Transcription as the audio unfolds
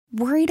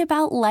Worried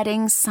about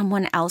letting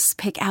someone else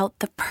pick out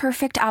the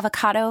perfect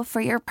avocado for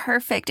your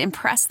perfect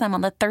impress them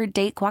on the third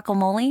date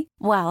guacamole?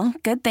 Well,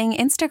 good thing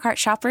Instacart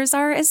shoppers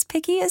are as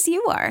picky as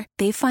you are.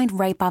 They find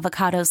ripe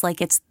avocados like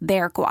it's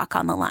their guac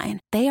on the line.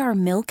 They are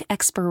milk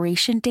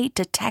expiration date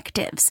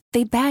detectives.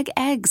 They bag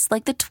eggs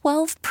like the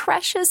 12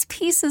 precious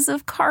pieces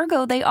of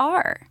cargo they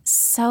are.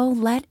 So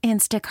let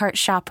Instacart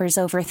shoppers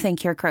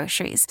overthink your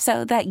groceries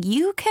so that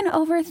you can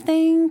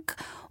overthink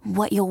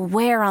what you'll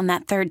wear on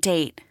that third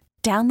date.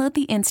 Download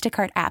the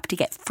Instacart app to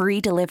get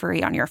free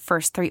delivery on your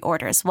first 3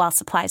 orders while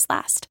supplies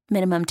last.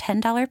 Minimum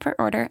 $10 per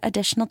order.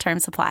 Additional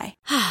terms apply.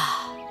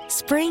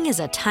 Spring is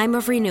a time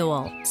of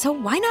renewal, so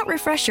why not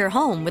refresh your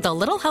home with a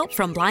little help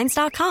from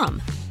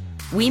Blinds.com?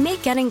 We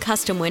make getting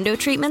custom window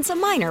treatments a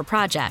minor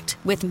project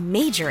with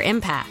major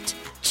impact.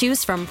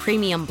 Choose from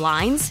premium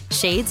blinds,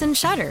 shades, and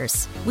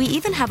shutters. We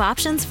even have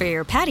options for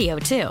your patio,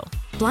 too.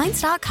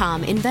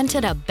 Blinds.com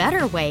invented a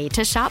better way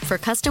to shop for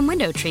custom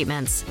window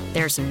treatments.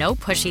 There's no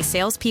pushy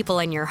salespeople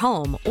in your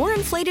home or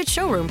inflated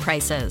showroom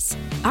prices.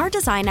 Our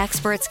design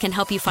experts can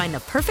help you find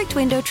the perfect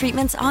window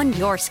treatments on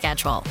your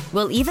schedule.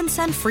 We'll even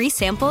send free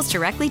samples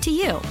directly to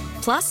you.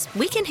 Plus,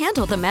 we can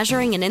handle the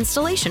measuring and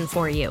installation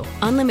for you.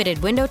 Unlimited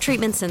window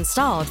treatments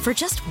installed for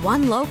just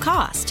one low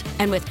cost.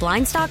 And with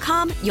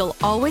Blinds.com, you'll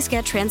always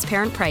get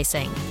transparent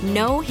pricing.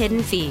 No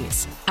hidden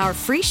fees. Our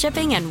free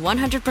shipping and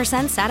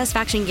 100%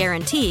 satisfaction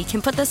guarantee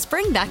can put the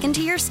spring back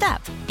into your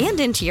step and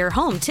into your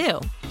home,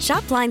 too.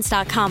 Shop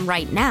Blinds.com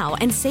right now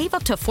and save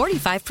up to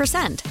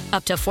 45%.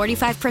 Up to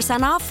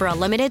 45% off for a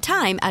limited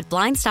time at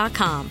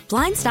Blinds.com.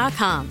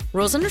 Blinds.com.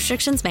 Rules and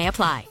restrictions may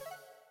apply.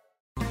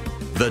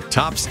 The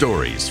top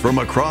stories from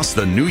across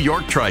the New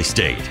York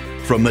tri-state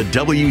from the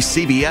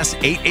WCBS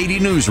 880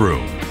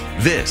 newsroom.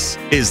 This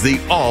is the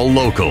All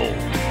Local.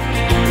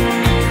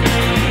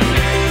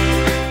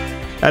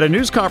 At a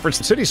news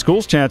conference, City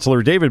Schools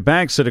Chancellor David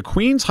Banks said a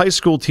Queens high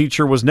school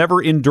teacher was never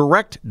in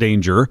direct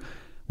danger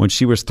when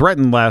she was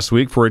threatened last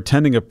week for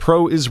attending a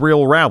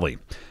pro-Israel rally.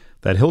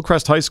 That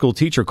Hillcrest High School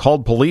teacher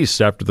called police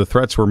after the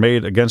threats were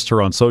made against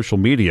her on social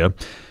media.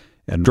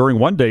 And during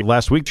one day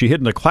last week, she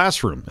hid in a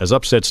classroom as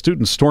upset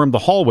students stormed the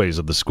hallways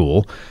of the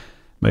school.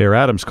 Mayor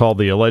Adams called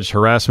the alleged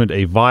harassment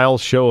a vile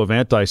show of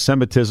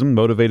anti-Semitism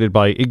motivated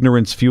by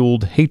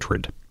ignorance-fueled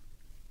hatred.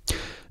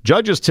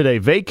 Judges today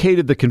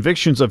vacated the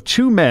convictions of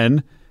 2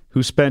 men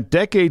who spent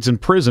decades in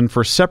prison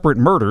for separate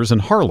murders in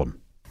Harlem.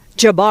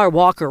 Jabbar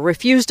Walker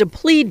refused a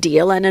plea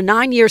deal and a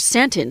 9-year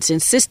sentence,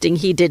 insisting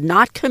he did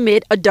not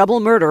commit a double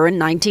murder in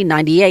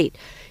 1998.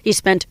 He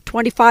spent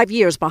 25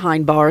 years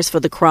behind bars for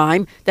the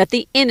crime that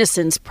the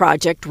Innocence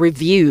Project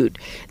reviewed.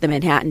 The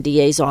Manhattan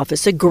DA's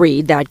office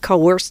agreed that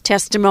coerced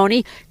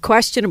testimony,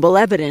 questionable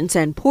evidence,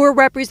 and poor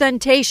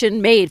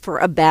representation made for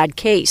a bad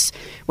case.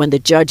 When the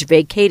judge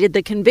vacated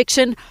the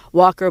conviction,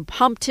 Walker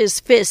pumped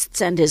his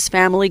fists and his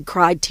family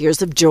cried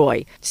tears of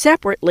joy.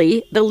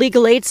 Separately, the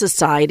Legal Aid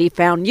Society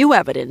found new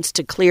evidence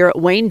to clear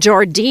Wayne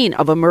Jardine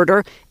of a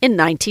murder in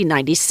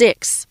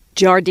 1996.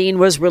 Jardine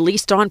was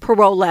released on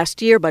parole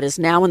last year, but is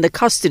now in the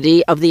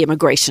custody of the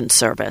Immigration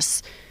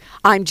Service.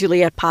 I'm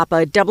Juliette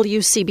Papa,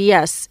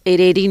 WCBS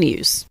 880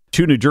 News.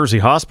 2 New Jersey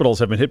hospitals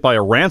have been hit by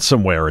a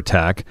ransomware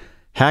attack.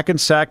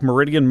 Hackensack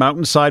Meridian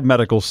Mountainside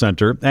Medical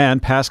Center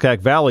and Pascack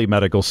Valley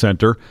Medical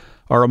Center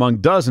are among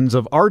dozens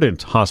of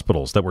Ardent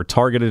hospitals that were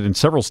targeted in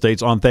several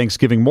states on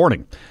Thanksgiving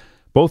morning.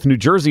 Both New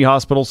Jersey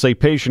hospitals say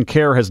patient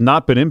care has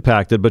not been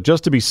impacted, but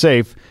just to be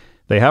safe,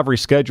 they have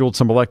rescheduled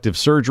some elective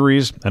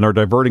surgeries and are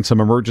diverting some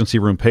emergency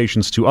room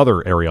patients to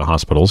other area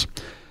hospitals.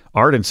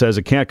 Ardent says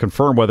it can't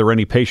confirm whether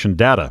any patient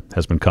data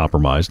has been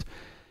compromised.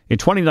 In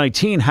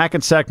 2019,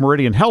 Hackensack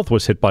Meridian Health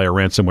was hit by a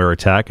ransomware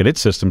attack, and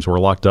its systems were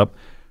locked up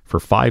for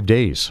 5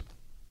 days.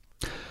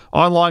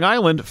 On Long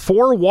Island,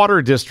 4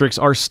 water districts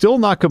are still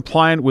not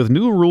compliant with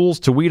new rules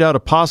to weed out a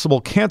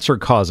possible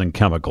cancer-causing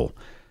chemical.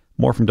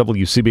 More from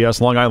WCBS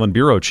Long Island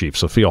Bureau Chief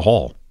Sophia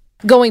Hall.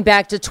 Going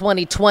back to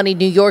 2020,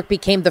 New York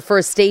became the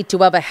first state to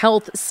have a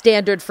health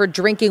standard for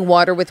drinking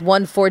water with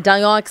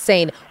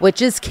 1,4-dioxane,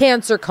 which is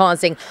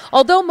cancer-causing.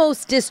 Although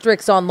most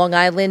districts on Long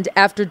Island,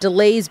 after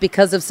delays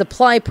because of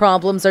supply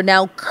problems, are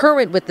now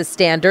current with the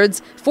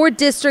standards, 4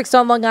 districts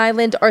on Long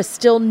Island are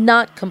still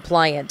not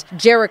compliant.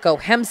 Jericho,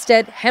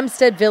 Hempstead,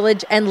 Hempstead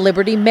Village, and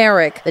Liberty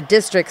Merrick. The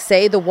districts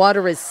say the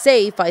water is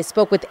safe. I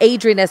spoke with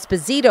Adrian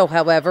Esposito,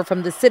 however,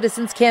 from the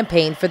Citizens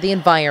Campaign for the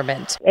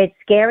Environment. It's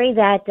scary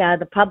that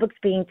the public's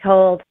being told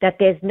that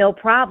there's no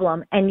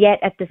problem, and yet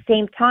at the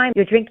same time,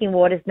 your drinking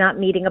water is not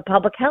meeting a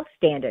public health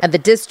standard. And the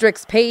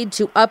districts paid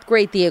to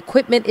upgrade the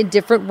equipment in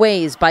different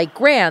ways, by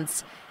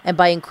grants and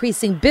by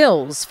increasing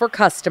bills for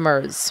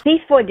customers.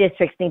 These 4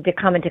 districts need to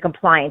come into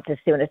compliance as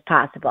soon as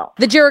possible.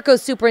 The Jericho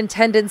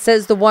superintendent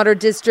says the water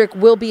district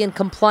will be in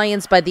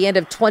compliance by the end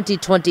of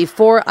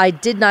 2024. I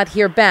did not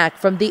hear back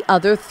from the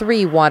other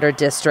 3 water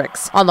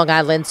districts. On Long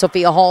Island,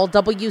 Sophia Hall,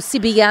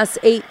 WCBS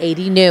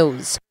 880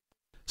 News.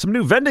 Some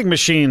new vending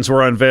machines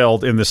were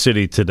unveiled in the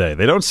city today.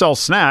 They don't sell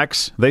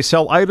snacks. They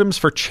sell items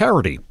for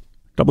charity.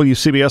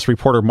 WCBS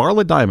reporter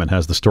Marla Diamond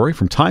has the story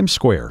from Times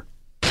Square.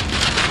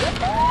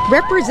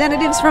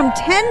 Representatives from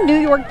 10 New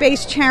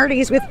York-based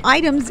charities with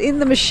items in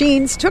the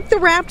machines took the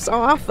wraps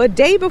off a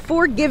day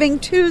before Giving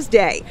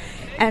Tuesday.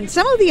 And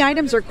some of the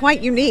items are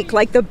quite unique,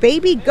 like the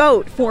baby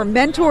goat for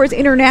Mentors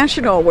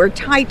International, where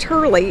Ty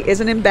Turley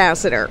is an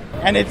ambassador.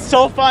 And it's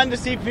so fun to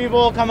see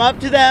people come up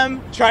to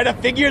them, try to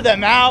figure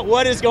them out.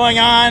 What is going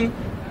on?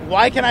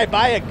 Why can I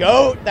buy a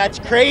goat? That's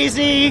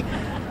crazy.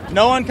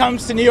 No one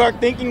comes to New York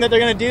thinking that they're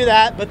going to do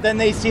that, but then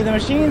they see the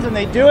machines and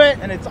they do it,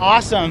 and it's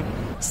awesome.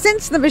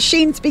 Since the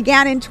machines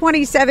began in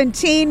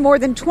 2017, more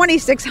than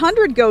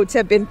 2,600 goats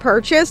have been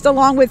purchased,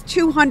 along with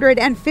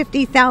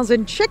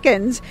 250,000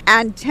 chickens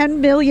and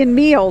 10 million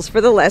meals for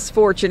the less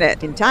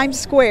fortunate. In Times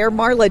Square,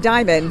 Marla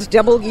Diamond,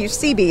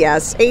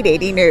 WCBS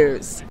 880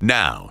 News.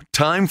 Now,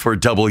 time for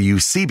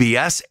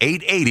WCBS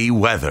 880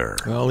 weather.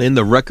 Well, in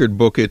the record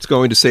book, it's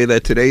going to say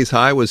that today's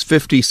high was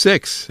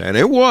 56, and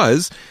it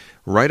was.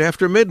 Right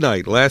after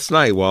midnight last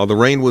night, while the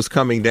rain was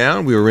coming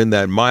down, we were in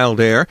that mild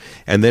air,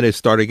 and then it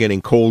started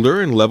getting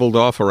colder and leveled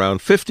off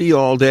around 50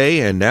 all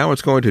day, and now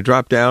it's going to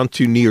drop down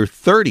to near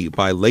 30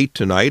 by late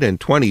tonight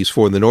and 20s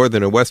for the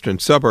northern and western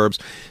suburbs.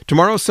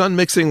 Tomorrow, sun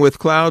mixing with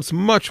clouds,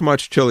 much,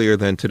 much chillier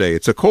than today.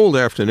 It's a cold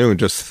afternoon,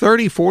 just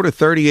 34 to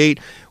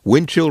 38,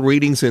 wind chill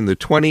readings in the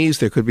 20s.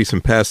 There could be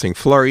some passing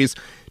flurries.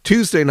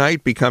 Tuesday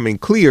night becoming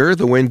clear,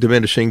 the wind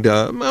diminishing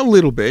a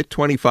little bit,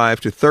 25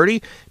 to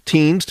 30,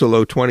 teens to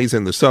low 20s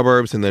in the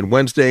suburbs. And then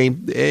Wednesday,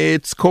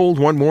 it's cold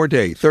one more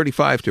day,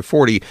 35 to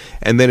 40,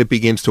 and then it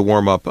begins to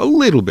warm up a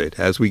little bit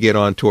as we get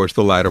on towards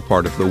the latter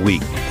part of the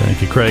week.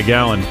 Thank you, Craig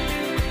Allen.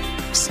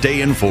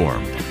 Stay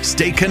informed.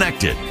 Stay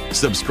connected.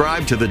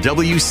 Subscribe to the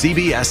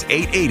WCBS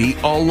 880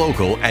 All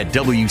Local at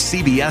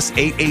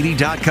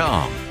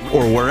WCBS880.com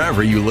or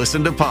wherever you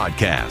listen to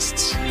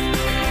podcasts.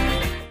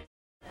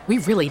 We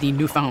really need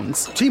new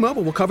phones.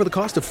 T-Mobile will cover the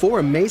cost of 4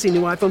 amazing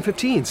new iPhone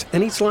 15s,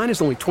 and each line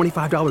is only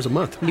 $25 a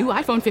month. New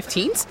iPhone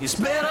 15s? It's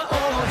better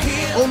over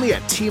here. Only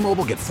at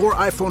T-Mobile, get 4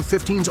 iPhone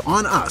 15s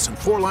on us and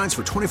 4 lines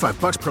for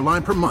 $25 per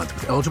line per month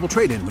with eligible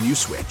trade-in when you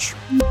switch.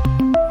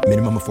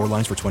 Minimum of 4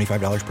 lines for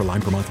 $25 per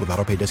line per month with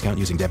autopay discount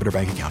using debit or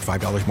bank account.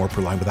 $5 more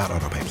per line without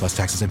autopay, plus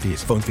taxes and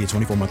fees. Phone fee at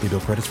 24 monthly bill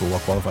credits for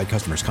well-qualified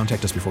customers.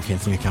 Contact us before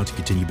canceling account to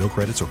continue bill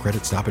credits or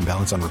credit stop and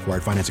balance on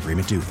required finance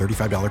agreement due.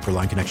 $35 per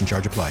line connection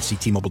charge applies. See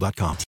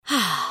T-Mobile.com.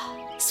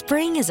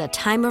 Spring is a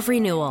time of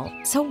renewal,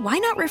 so why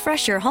not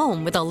refresh your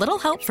home with a little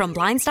help from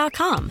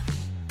Blinds.com?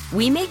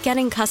 We make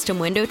getting custom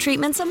window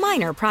treatments a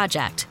minor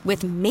project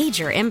with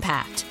major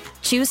impact.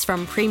 Choose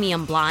from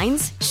premium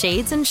blinds,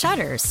 shades, and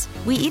shutters.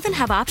 We even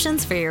have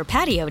options for your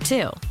patio,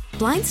 too.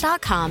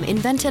 Blinds.com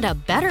invented a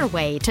better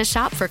way to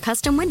shop for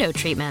custom window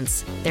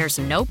treatments. There's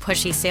no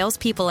pushy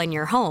salespeople in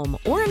your home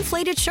or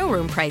inflated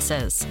showroom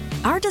prices.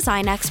 Our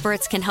design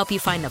experts can help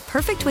you find the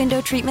perfect window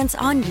treatments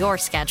on your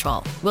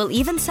schedule. We'll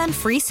even send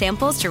free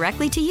samples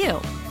directly to you.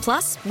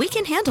 Plus, we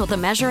can handle the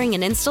measuring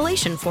and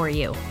installation for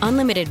you.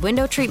 Unlimited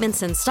window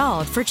treatments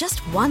installed for just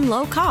one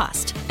low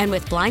cost. And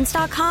with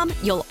Blinds.com,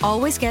 you'll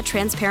always get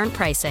transparent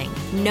pricing.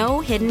 No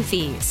hidden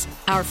fees.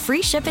 Our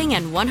free shipping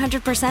and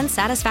 100%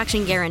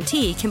 satisfaction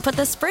guarantee can put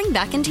the spring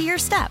back into your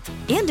step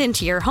and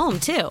into your home,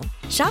 too.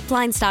 Shop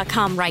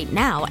Blinds.com right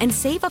now and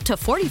save up to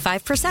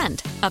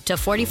 45%. Up to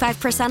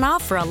 45%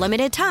 off for a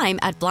limited time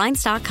at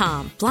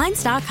Blinds.com.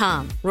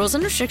 Blinds.com. Rules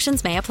and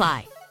restrictions may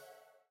apply.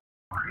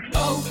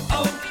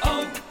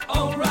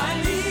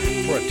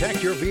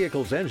 Protect your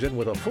vehicle's engine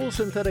with a full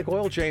synthetic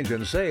oil change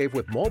and save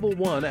with Mobile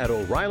One at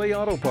O'Reilly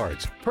Auto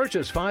Parts.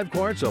 Purchase 5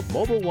 quarts of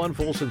Mobile One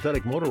full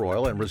synthetic motor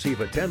oil and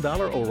receive a $10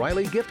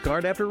 O'Reilly gift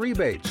card after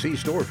rebate. See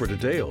store for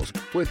details.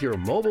 With your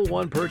Mobile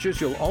One purchase,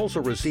 you'll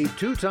also receive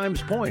 2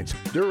 times points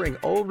during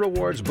O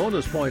Rewards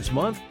Bonus Points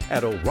Month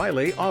at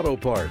O'Reilly Auto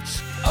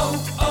Parts.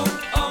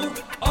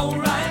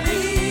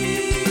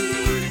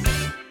 O'Reilly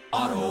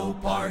Auto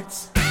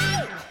Parts.